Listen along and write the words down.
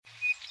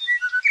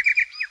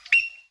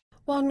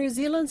While New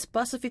Zealand's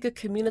Pasifika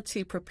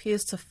community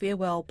prepares to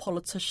farewell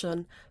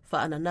politician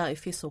Whaanana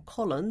Efeso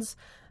Collins,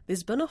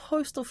 there's been a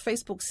host of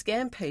Facebook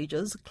scam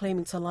pages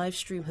claiming to live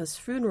stream his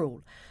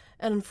funeral,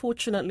 and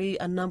unfortunately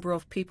a number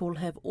of people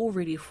have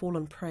already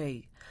fallen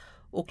prey.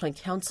 Auckland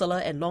councillor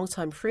and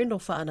longtime friend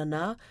of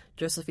Whaanana,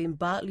 Josephine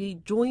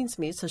Bartley, joins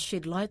me to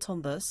shed light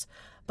on this,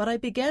 but I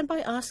began by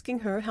asking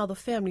her how the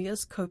family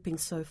is coping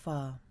so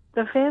far.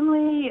 The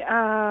family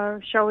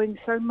are showing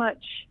so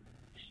much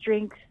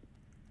strength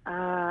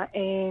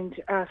and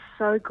are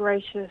so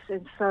gracious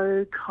and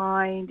so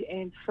kind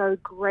and so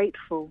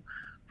grateful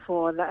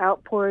for the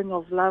outpouring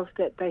of love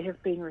that they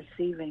have been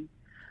receiving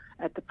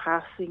at the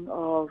passing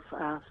of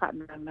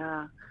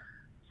Whaanana.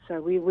 So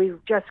we've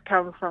just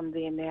come from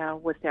there now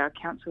with our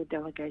council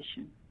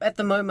delegation. At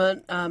the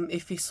moment,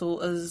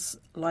 Efeso is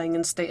lying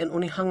in state in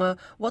Onehunga.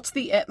 What's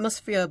the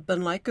atmosphere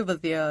been like over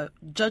there?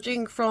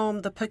 Judging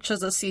from the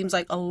pictures, it seems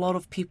like a lot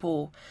of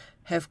people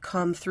have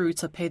come through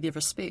to pay their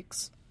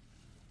respects.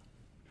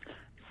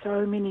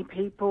 So many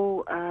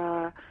people,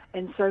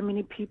 and so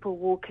many people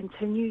will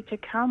continue to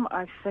come.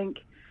 I think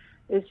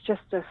it's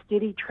just a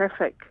steady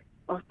traffic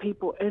of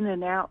people in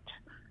and out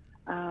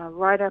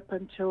right up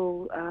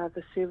until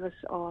the service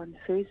on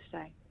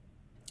Thursday.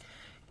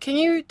 Can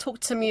you talk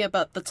to me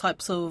about the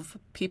types of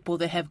people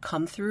that have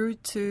come through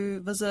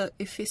to visit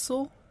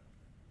Efeso?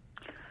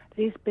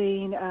 There's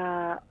been,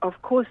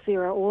 of course,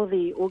 there are all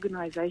the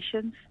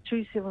organisations.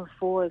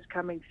 274 is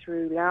coming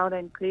through loud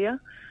and clear.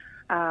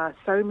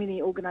 So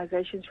many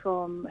organisations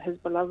from his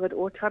beloved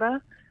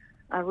Otara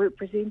are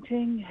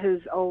representing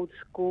his old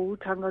school,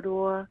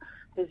 Tangaroa,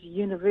 his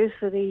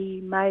university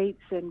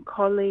mates and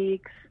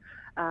colleagues,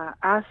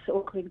 us,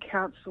 Auckland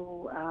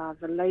Council,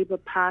 the Labour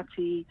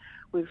Party.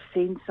 We've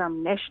seen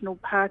some National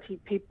Party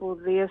people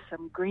there,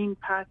 some Green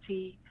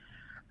Party,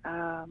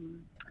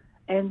 and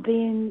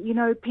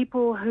then,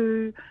 people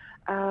who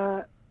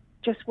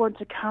just want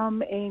to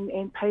come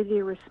and pay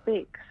their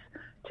respects.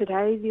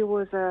 Today there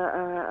was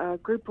a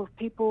group of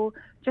people,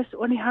 just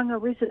Onehunga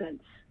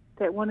residents,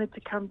 that wanted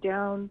to come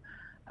down.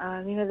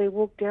 They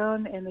walked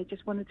down and they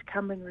just wanted to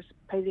come and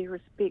pay their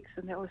respects,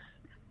 and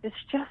it's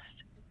just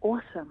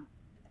awesome.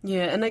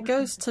 Yeah, and it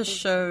goes to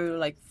show,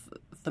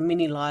 the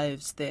many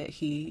lives that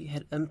he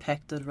had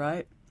impacted,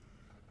 right?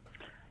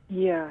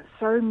 Yeah,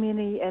 so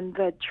many, and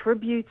the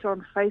tributes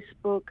on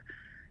Facebook,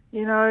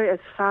 as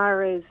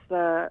far as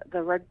the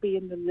rugby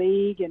and the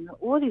league and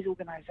all these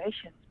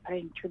organisations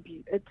paying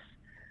tribute,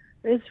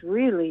 it's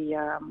really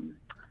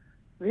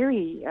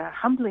very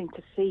humbling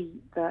to see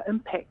the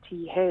impact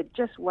he had,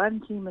 just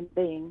one human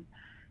being,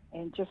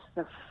 and just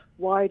the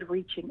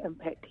wide-reaching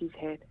impact he's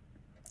had.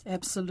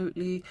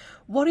 Absolutely.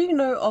 What do you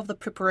know of the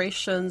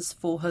preparations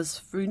for his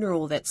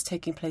funeral that's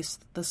taking place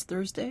this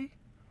Thursday?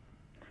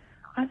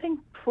 I think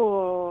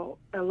for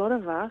a lot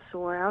of us,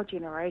 or our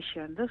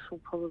generation, this will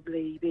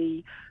probably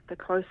be the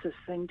closest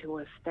thing to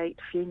a state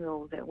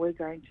funeral that we're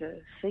going to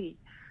see,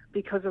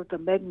 because of the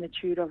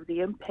magnitude of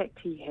the impact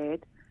he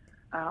had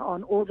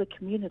on all the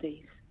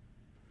communities.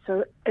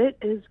 So it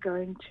is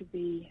going to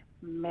be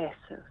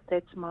massive.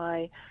 That's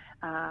my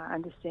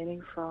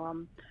understanding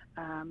from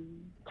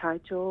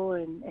Taito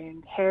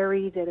and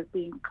Harry, that have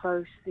been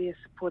close there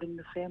supporting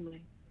the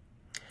family.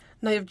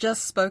 Now, you've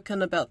just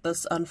spoken about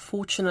this,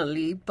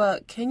 unfortunately,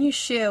 but can you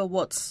share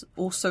what's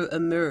also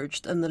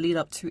emerged in the lead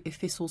up to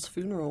Efeso's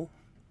funeral?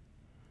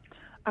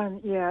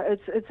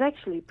 It's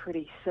actually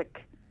pretty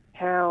sick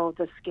how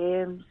the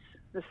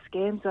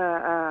scams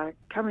are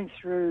coming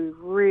through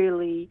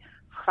really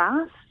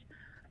fast.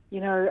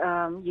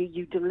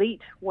 You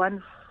delete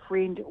one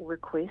friend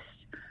request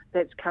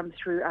that's come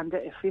through under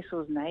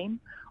Efeso's name,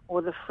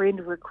 or the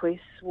friend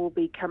requests will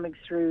be coming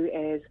through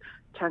as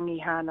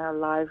Tangihana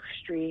live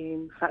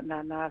stream,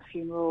 Whaanana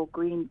funeral,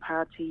 Green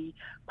Party,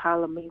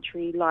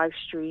 parliamentary live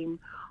stream.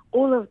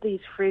 All of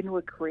these friend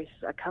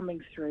requests are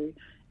coming through,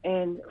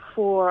 and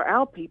for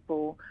our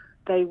people,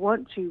 they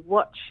want to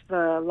watch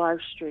the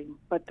live stream,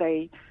 but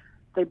they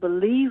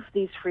believe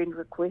these friend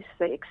requests,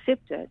 they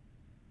accept it,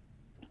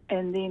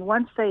 and then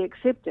once they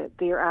accept it,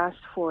 they're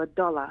asked for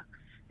 $1,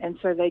 and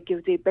so they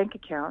give their bank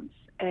accounts,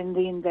 and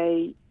then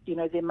the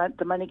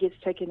money gets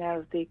taken out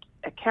of their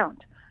account.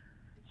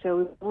 So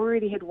we've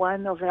already had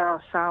one of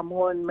our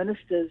Samoan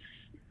ministers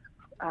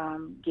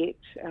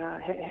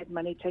had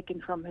money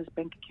taken from his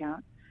bank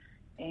account,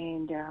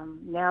 and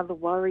now the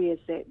worry is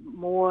that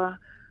more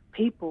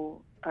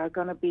people are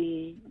going to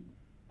be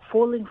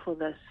falling for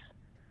this,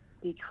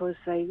 because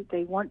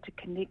they want to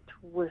connect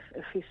with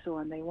Efeso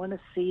and they want to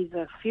see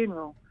the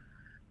funeral.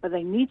 But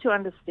they need to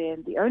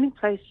understand the only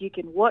place you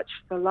can watch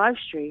the live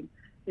stream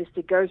is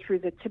to go through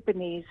the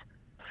Tiffany's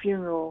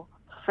funeral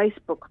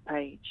Facebook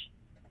page.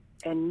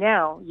 And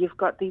now you've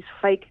got these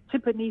fake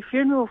Tiffany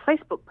funeral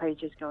Facebook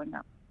pages going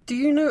up. Do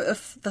you know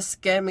if the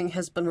scamming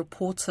has been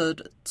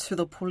reported to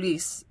the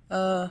police?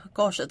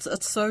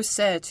 It's so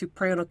sad to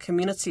prey on a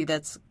community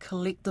that's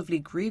collectively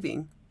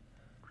grieving.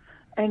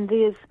 And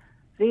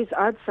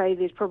I'd say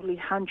there's probably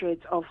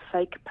hundreds of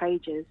fake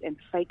pages and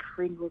fake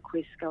friend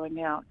requests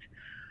going out.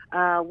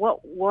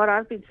 What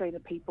I've been saying to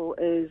people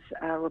is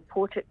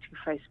report it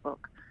to Facebook.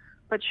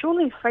 But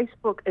surely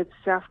Facebook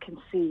itself can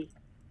see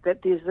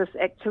that there's this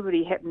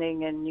activity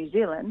happening in New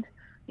Zealand,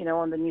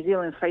 on the New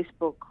Zealand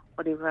Facebook,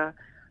 whatever,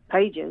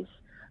 pages.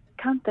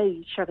 Can't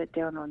they shut it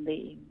down on their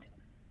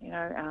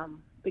end?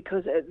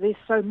 Because there's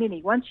so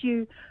many. Once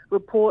you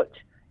report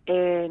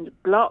and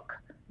block,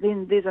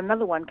 then there's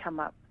another one come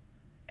up.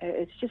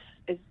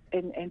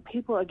 And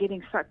people are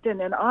getting sucked in.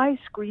 And I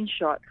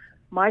screenshot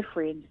my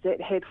friends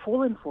that had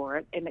fallen for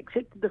it and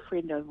accepted the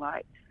friend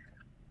invite.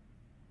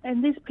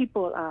 And these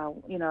people are,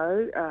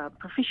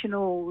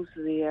 professionals,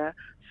 they're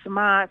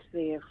smart,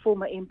 they're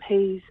former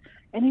MPs,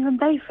 and even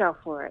they fell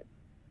for it.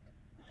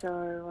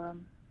 So,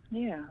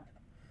 yeah.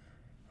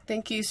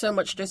 Thank you so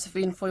much,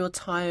 Josephine, for your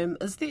time.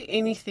 Is there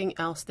anything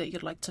else that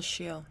you'd like to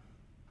share?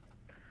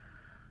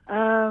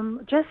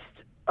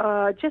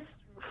 Just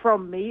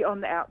from me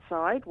on the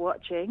outside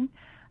watching,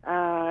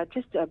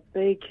 just a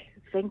big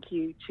thank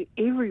you to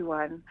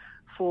everyone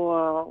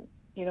for,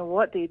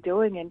 what they're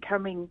doing and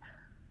coming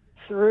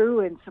through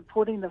and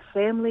supporting the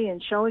family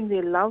and showing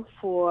their love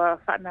for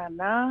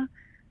Whanana.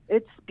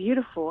 It's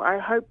beautiful. I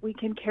hope we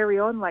can carry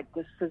on like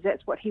this, because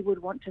that's what he would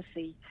want to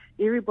see.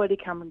 Everybody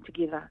coming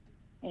together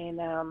and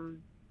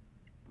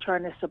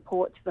trying to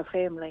support the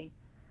family.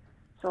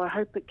 So I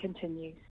hope it continues.